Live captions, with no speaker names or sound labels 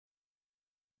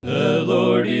The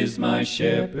Lord is my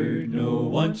shepherd, no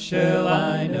want shall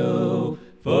I know,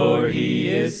 for he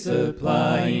is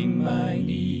supplying my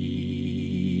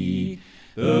need.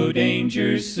 Though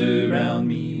dangers surround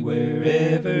me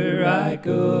wherever I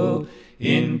go,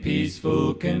 in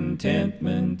peaceful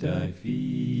contentment I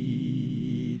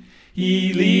feed.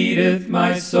 He leadeth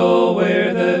my soul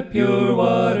where the pure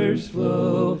waters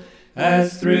flow,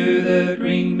 as through the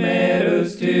green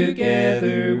meadows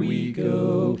together we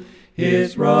go.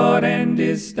 His rod and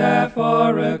his staff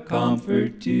are a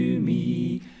comfort to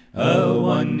me. A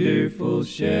wonderful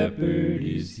shepherd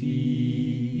is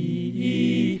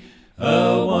he.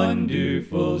 A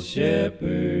wonderful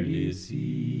shepherd is he.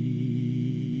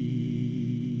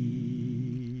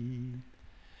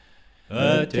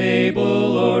 A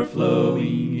table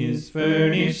o'erflowing is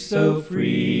furnished so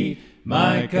free.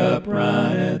 My cup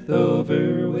runneth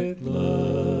over with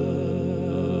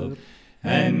love.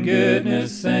 And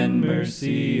goodness and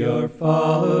mercy are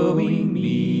following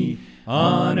me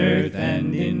on earth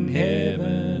and in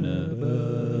heaven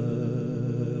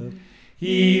above.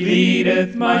 He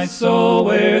leadeth my soul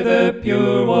where the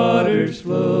pure waters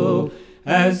flow,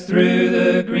 as through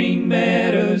the green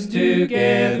meadows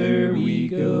together we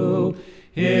go.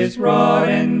 His rod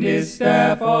and his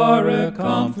staff are a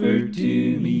comfort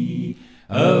to me.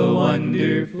 A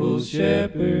wonderful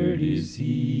shepherd is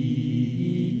he.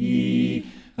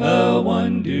 A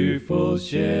wonderful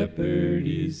shepherd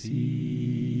is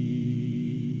he.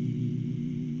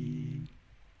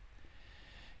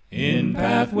 In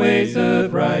pathways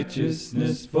of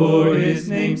righteousness for his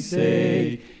name's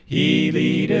sake, he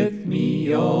leadeth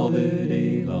me all the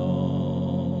day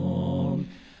long.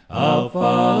 I'll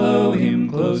follow him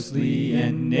closely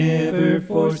and never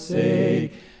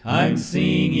forsake. I'm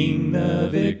singing the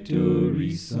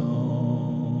victory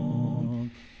song.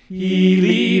 He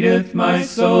leadeth my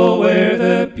soul where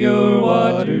the pure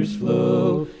waters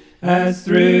flow, as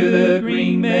through the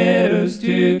green meadows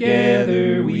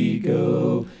together we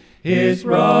go. His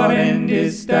rod and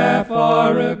his staff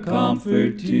are a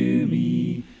comfort to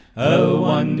me. A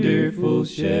wonderful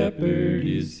shepherd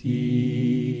is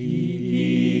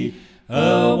he.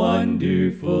 A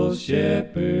wonderful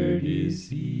shepherd is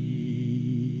he.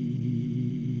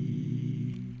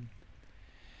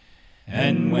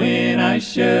 And when I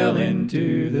shall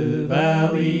enter the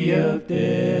valley of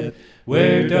death,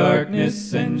 where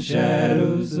darkness and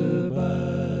shadows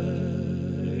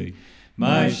abide,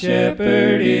 my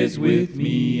shepherd is with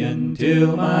me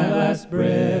until my last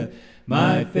breath,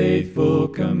 my faithful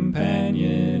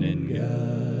companion and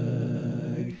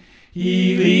guide.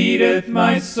 He leadeth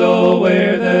my soul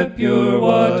where the pure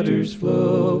waters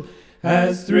flow,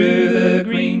 as through the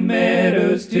green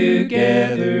meadows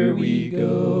together we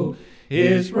go.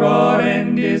 His rod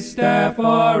and his staff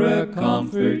are a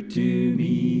comfort to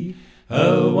me.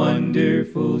 A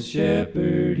wonderful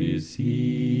shepherd is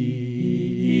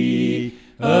he.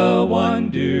 A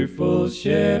wonderful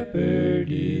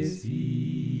shepherd is he.